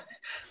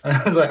 and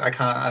I was like I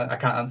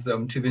can't answer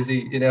them, I'm too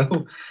busy,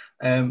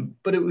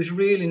 but it was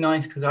really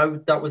nice because I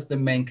that was the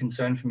main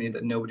concern for me,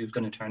 that nobody was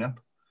going to turn up,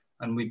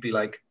 and we'd be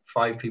like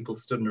 5 people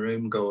stood in a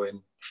room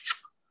going,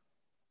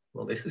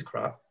 well, this is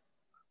crap,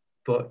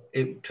 but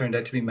it turned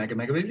out to be mega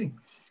busy.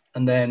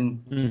 And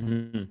then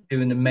Mm-hmm.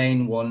 doing the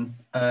main one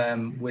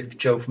with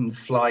Joe from the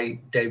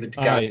Flight, David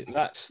Gad. Aye,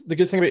 that's the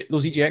good thing about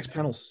those EGX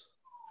panels.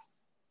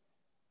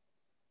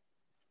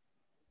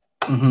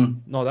 Mm-hmm.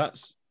 No,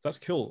 that's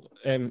cool.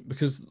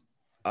 Because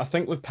I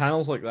think with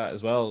panels like that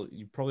as well,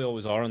 you probably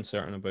always are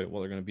uncertain about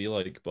what they're going to be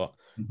like. But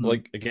Mm-hmm.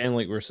 like again,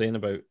 like we were saying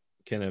about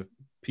kind of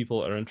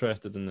people that are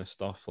interested in this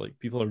stuff, like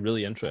people are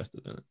really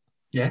interested in it.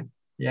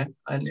 Yeah,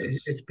 and Which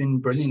is it's been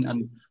brilliant,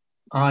 and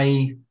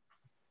I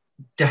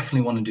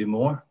definitely want to do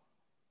more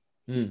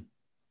mm,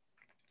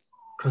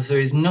 because there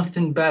is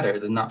nothing better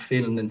than that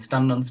feeling than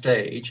standing on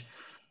stage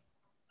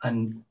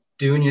and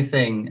doing your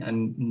thing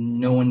and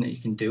knowing that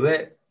you can do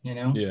it.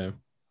 yeah.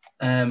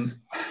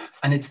 Um,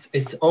 and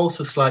it's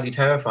also slightly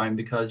terrifying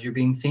because you're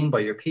being seen by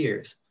your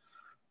peers,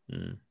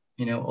 Mm,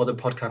 other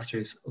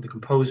podcasters, other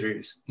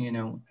composers.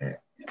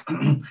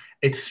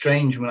 It's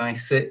strange when I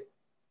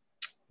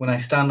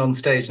stand on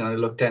stage and I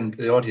look down to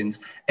the audience,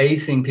 A,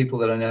 seeing people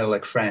that I know,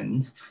 like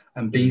friends,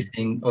 and B, mm.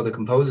 seeing other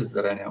composers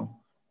that I know.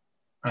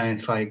 And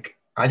it's like,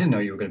 I didn't know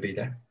you were going to be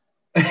there.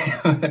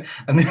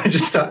 And then I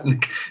just sat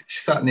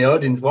in the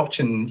audience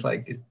watching. It's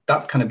like,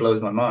 that kind of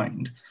blows my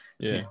mind.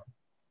 Yeah.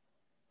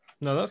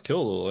 No, that's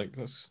cool though. Like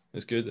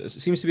it's good. It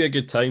seems to be a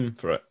good time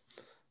for it.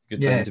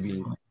 Good time Yeah. to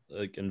be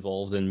like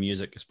involved in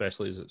music,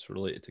 especially as it's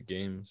related to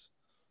games.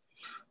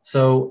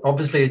 So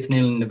obviously it's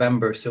nearly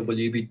November. So will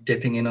you be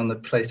dipping in on the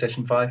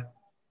PlayStation 5?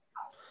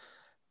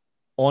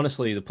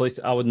 Honestly, the place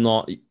I would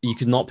not. You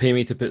could not pay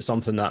me to put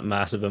something that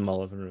massive in my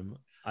living room,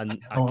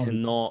 and I Oh,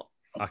 cannot.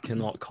 I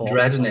cannot cop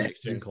dreading a it.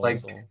 next gen It's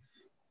like console.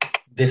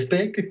 this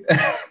big.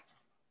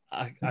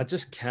 I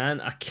just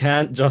can't. I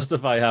can't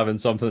justify having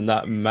something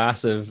that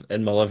massive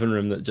in my living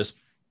room that just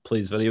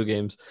plays video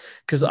games.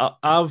 Because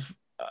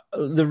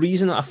The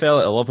reason that I fell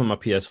out of love with my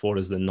PS4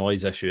 is the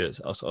noise issue.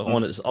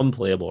 It's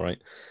unplayable,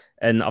 right?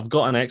 And I've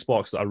got an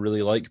Xbox that I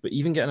really like, but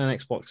even getting an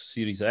Xbox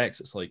Series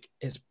X, it's like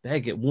it's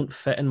big. It won't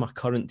fit in my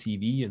current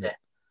TV unit.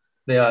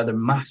 They're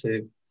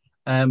massive.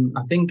 I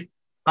think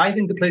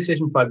the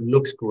PlayStation 5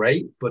 looks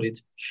great, but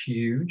it's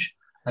huge.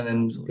 And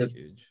then Absolutely the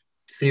huge.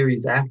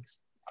 Series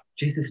X,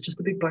 Jesus, just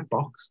a big black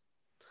box.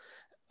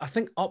 I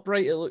think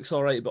upright it looks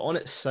all right, but on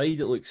its side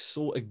it looks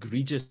so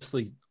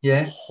egregiously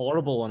Yeah,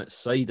 horrible on its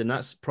side, and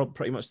that's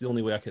pretty much the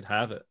only way I could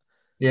have it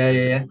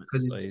is yeah, on its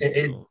because side.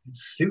 So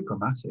it's super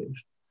massive.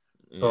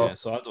 yeah, But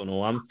so I don't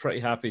know. I'm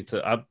pretty happy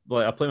to.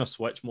 I play my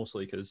Switch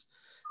mostly because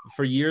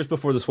for years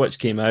before the Switch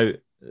came out,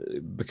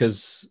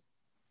 because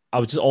I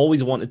was just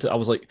always wanted to. I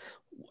was like,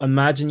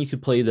 imagine you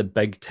could play the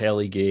big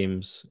telly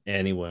games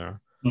anywhere,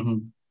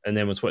 mhm. and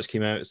then when Switch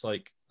came out, it's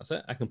like that's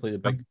it. I can play the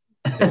big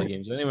telly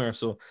games anywhere.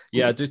 So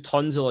yeah, I do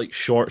tons of like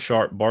short,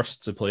 sharp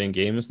bursts of playing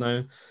games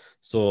now.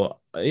 So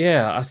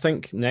yeah, I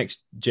think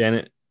next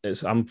gen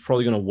I'm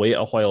probably going to wait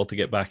a while to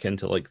get back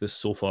into like the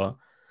sofa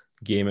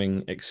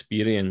gaming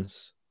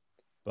experience.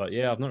 But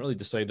yeah, I've not really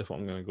decided what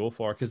I'm going to go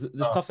for because the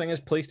Oh, tough thing is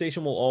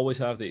PlayStation will always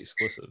have the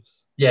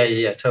exclusives.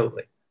 yeah,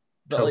 totally,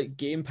 But totally. like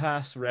Game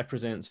Pass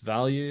represents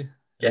value,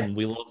 Yeah. and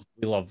we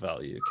love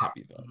value. It can't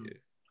be value.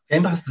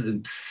 Game So Pass is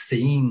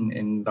obscene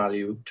in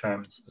value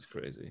terms. it's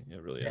crazy.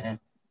 It really Yeah. is.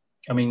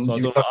 I mean, So I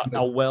you're don't know. talking I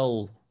about,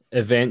 will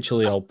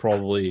eventually. I'll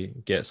probably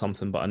get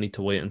something, but I need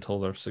to wait until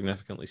they're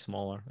significantly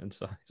smaller in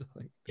size. I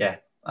think. yeah,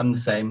 I'm the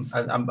same.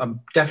 I'm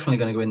definitely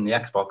going to go in the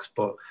Xbox,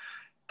 but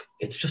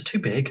it's just too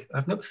big.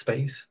 I've got the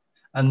space.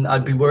 And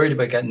I'd be Yeah, worried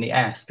about getting the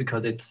S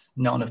because it's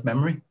not enough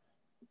memory.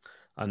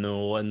 I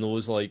know. And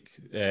those like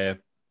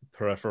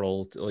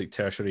peripheral, like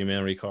tertiary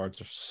memory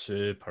cards are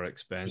super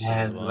expensive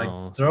Yeah, as like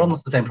well. they're So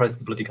almost the same price as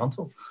the bloody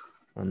console.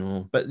 I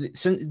know, but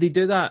since they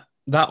do that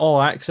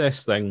all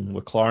access thing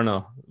with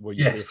Klarna, where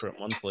you pay Yes, for it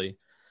monthly,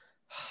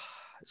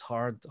 it's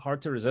hard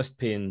to resist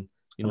paying,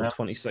 I know.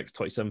 26,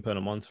 27 pound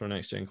a month for a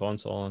next gen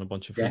console and a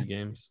bunch of Yeah, free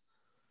games.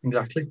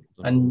 exactly.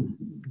 I don't know. And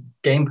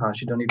Game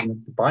Pass, you don't even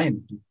have to buy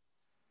anything.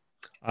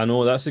 I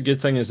know that's a good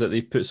thing is that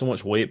they put so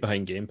much weight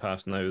behind Game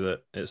Pass now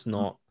that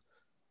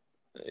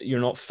you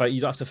don't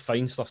have to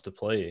find stuff to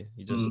play.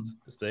 Mm.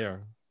 It's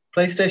there.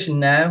 PlayStation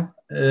Now,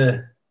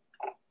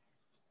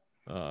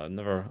 Uh,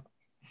 never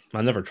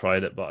I never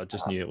tried it, but I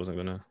just knew it wasn't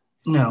gonna.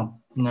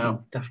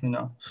 no, definitely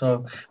not.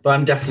 So, but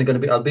I'm definitely going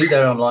to be. I'll be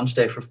there on launch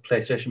day for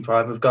PlayStation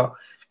 5. We've got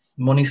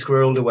money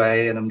squirreled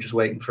away, and I'm just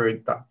waiting for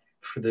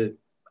the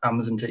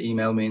Amazon to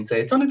email me and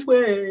say it's on its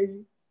way.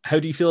 How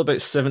do you feel about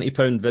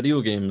 £70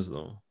 video games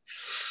though?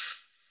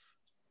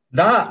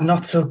 That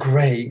not so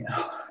great.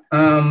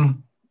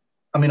 Um,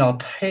 I mean, I'll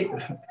pay.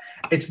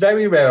 It's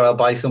very rare I'll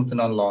buy something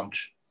on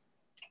launch,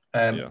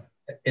 um, Yeah.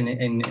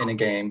 in a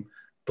game,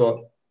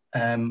 but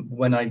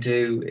when I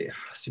do, it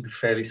has to be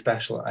fairly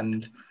special.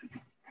 And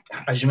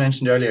as you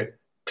mentioned earlier,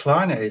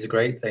 Klarna is a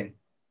great thing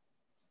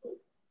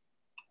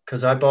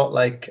because I bought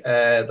like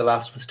The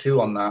Last of Us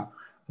 2 on that,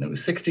 and it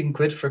was 16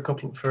 quid for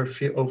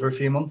over a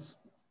few months,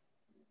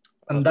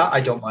 That's and that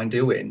pretty I don't good. mind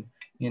doing,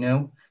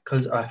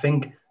 because I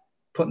think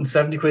putting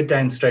 70 quid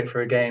down straight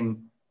for a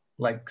game,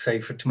 like say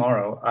for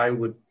tomorrow, I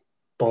would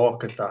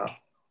balk at that.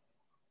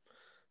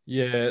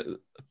 Yeah,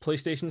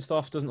 PlayStation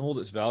stuff doesn't hold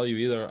its value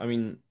either. I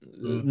mean,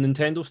 Mm,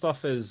 Nintendo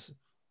stuff is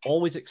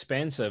always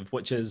expensive,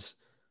 which is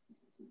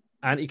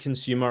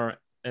anti-consumer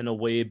in a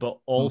way, but mm,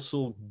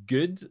 also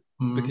good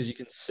mm. because you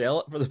can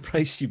sell it for the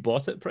price you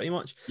bought it pretty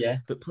much. Yeah,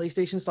 But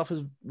PlayStation stuff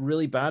is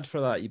really bad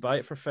for that. You buy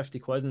it for 50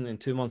 quid and then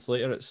 2 months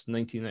later it's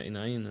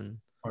 19.99. And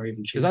or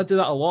even because I cheaper. do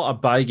that a lot, I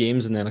buy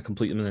games and then I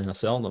complete them and then I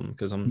sell them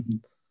because Mhm.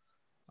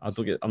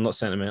 I'm not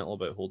sentimental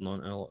about holding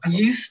on to a lot of I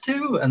stuff. used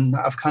to, and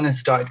I've kind of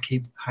started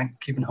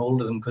keeping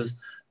hold of them because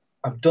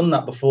I've done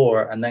that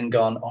before and then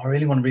gone, oh, I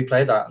really want to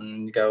replay that,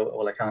 and you go, oh,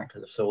 well, I can't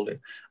because I've sold it.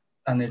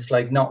 And it's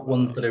like not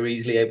ones that Uh, are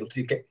easily able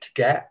to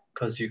get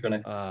because you're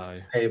going to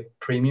aye. pay a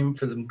premium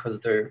for them because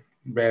they're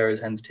rare as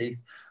hen's teeth,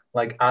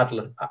 like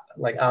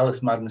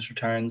Alice Madness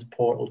Returns,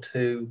 Portal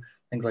 2,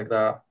 things like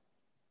that.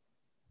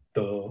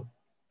 Duh. Is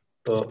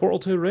But Portal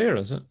 2 rare,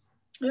 is it?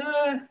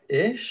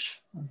 ish.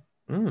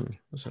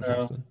 That's So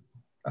interesting.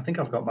 I think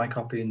I've got my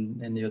copy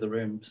in the other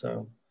room.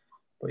 So,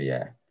 but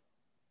yeah,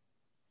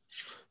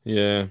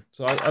 Yeah.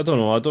 So I don't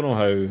know. I don't know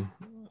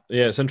how.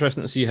 Yeah, it's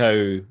interesting to see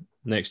how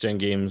next gen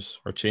games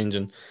are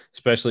changing,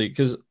 especially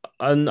because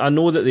I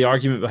know that the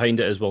argument behind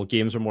it is, well,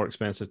 games are more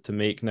expensive to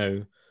make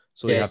now,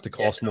 so they yeah, have to yeah,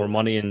 cost more totally.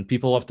 money, and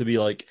people have to be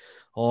like,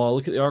 oh,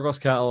 look at the Argos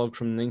catalog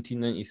from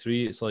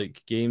 1993. It's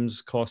like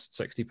games cost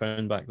 £60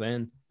 back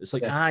then. It's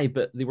like, Yeah, aye,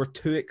 but they were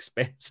too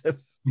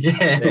expensive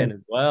yeah. then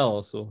as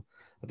well. So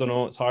I don't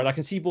know. It's hard. I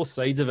can see both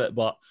sides of it,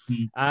 but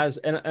Mm, as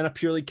in a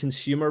purely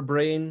consumer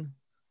brain,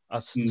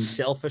 mm.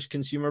 selfish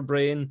consumer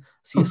brain,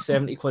 see a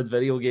 70 quid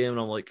video game and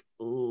I'm like,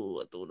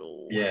 oh, I don't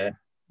know. Yeah,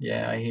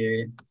 yeah, I hear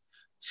you.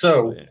 So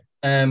So,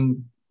 yeah.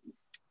 um,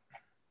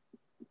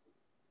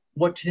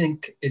 what do you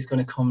think is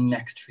going to come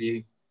next for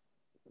you?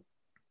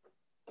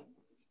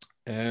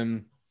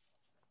 Um,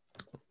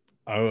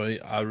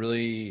 I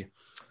really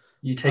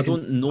You I taking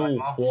don't know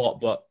time off? what,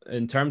 but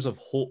in terms of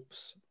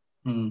hopes,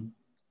 Mm.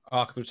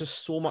 there's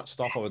just so much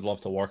stuff I would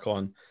love to work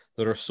on.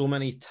 There are so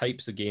many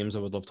types of games I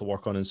would love to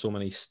work on, and so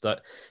many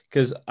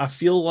because I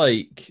feel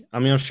like, I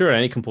mean, I'm sure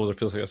any composer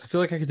feels like this. I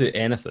feel like I could do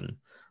anything.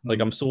 Like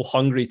Mm. I'm so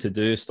hungry to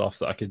do stuff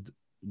that I could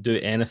do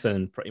anything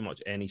in pretty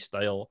much any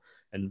style,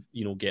 and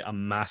get a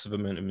massive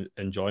amount of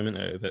enjoyment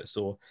out of it.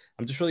 So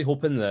I'm just really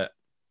hoping that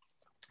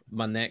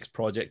my next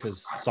project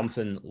is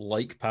something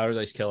like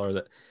Paradise Killer,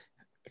 that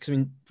because I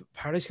mean,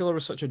 Paradise Killer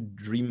was such a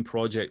dream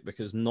project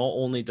because not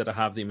only did I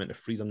have the amount of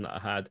freedom that I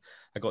had,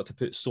 I got to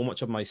put so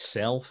much of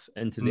myself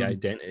into the Mm.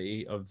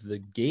 identity of the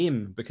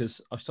game, because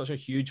such a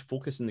huge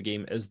focus in the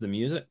game is the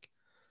music.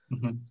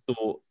 Mm-hmm.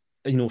 So,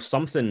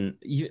 something,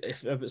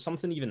 if it's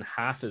something even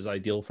half as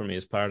ideal for me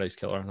as Paradise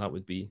Killer, that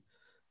would be,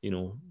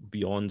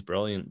 beyond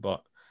brilliant.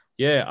 But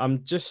yeah,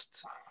 I'm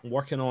just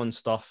working on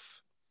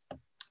stuff.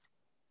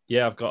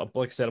 Yeah, I've got,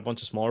 like I said, a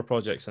bunch of smaller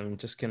projects. And I'm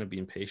just kind of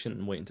being patient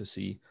and waiting to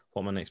see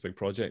what my next big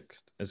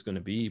project is going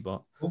to be.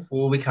 But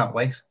Oh, we can't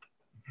wait.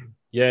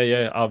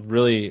 yeah,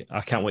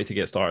 I can't wait to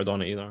get started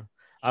on it either.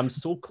 I am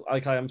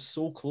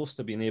so close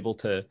to being able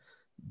to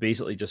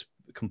basically just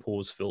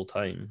compose full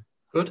time.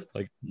 Good.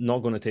 Like, not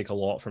going to take a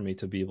lot for me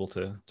to be able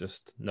to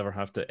just never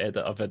have to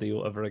edit a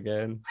video ever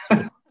again.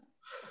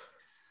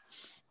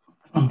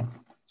 So,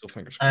 so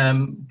fingers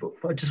crossed.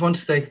 But I just want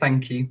to say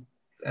thank you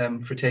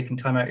for taking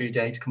time out of your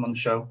day to come on the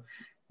show.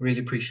 Really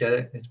appreciate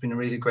it. It's been a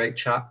really great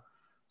chat.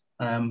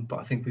 But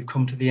I think we've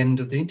come to the end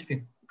of the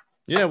interview.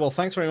 Yeah, well,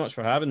 thanks very much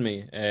for having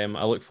me.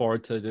 I look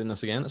forward to doing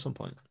this again at some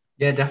point.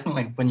 Yeah,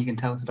 definitely. When you can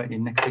tell us about your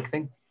next big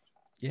thing.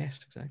 Yes,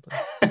 exactly.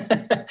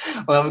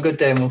 Well, have a good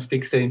day and we'll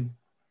speak soon.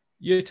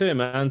 You too,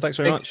 man. Thanks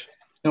very much.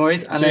 No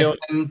worries. And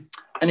if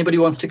anybody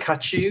wants to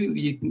catch you,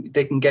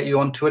 they can get you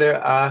on Twitter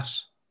at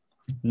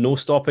No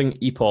Stopping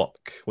Epoch,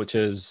 which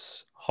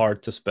is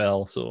hard to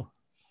spell, so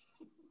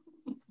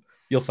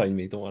you'll find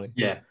me, don't worry.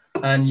 Yeah.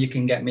 And you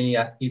can get me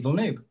at Evil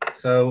Noob.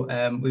 So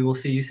we will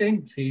see you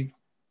soon.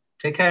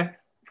 Take care.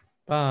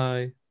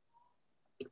 Bye.